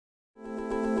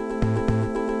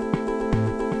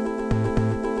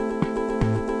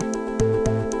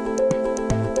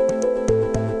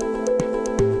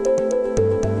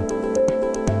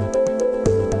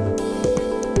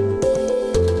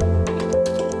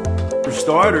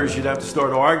starters, you'd have to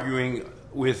start arguing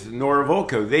with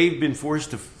Norvolco. They've been forced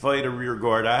to fight a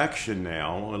rearguard action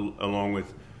now, along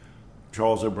with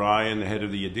Charles O'Brien, the head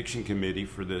of the Addiction Committee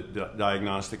for the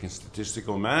Diagnostic and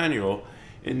Statistical Manual,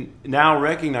 and now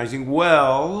recognizing,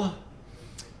 well,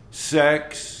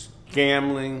 sex,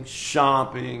 gambling,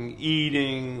 shopping,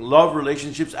 eating, love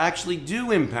relationships actually do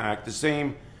impact the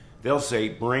same, they'll say,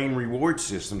 brain reward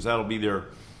systems. That'll be their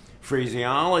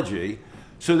phraseology.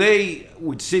 So they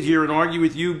would sit here and argue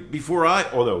with you before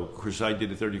although of course I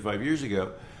did it 35 years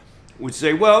ago, would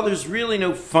say, well, there's really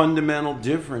no fundamental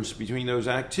difference between those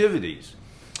activities.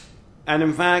 And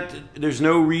in fact, there's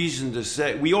no reason to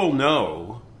say, we all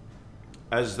know,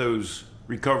 as those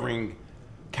recovering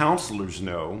counselors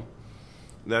know,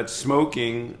 that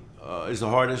smoking is the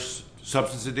hardest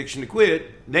substance addiction to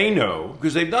quit. They know,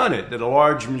 because they've done it, that a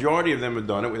large majority of them have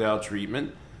done it without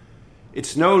treatment.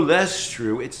 It's no less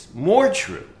true, it's more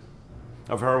true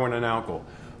of heroin and alcohol.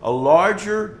 A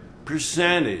larger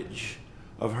percentage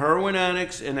of heroin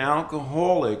addicts and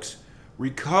alcoholics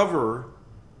recover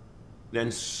than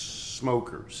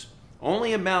smokers.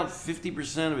 Only about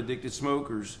 50% of addicted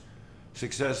smokers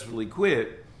successfully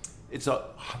quit. It's a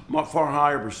far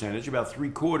higher percentage, about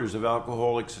 3/4 of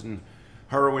alcoholics and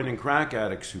heroin and crack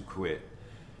addicts who quit.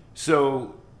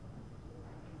 So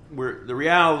the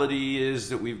reality is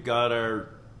that we've got our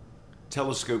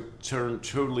telescope turned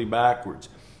totally backwards.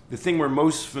 The thing we're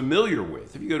most familiar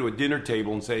with, if you go to a dinner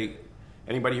table and say,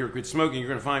 anybody here quit smoking, you're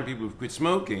going to find people who've quit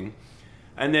smoking.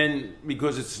 And then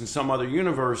because it's in some other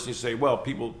universe, you say, well,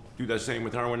 people do the same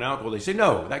with heroin and alcohol. They say,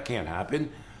 no, that can't happen.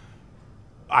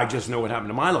 I just know what happened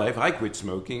to my life. I quit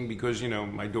smoking because,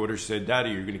 my daughter said,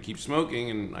 Daddy, you're going to keep smoking,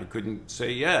 and I couldn't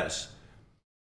say yes.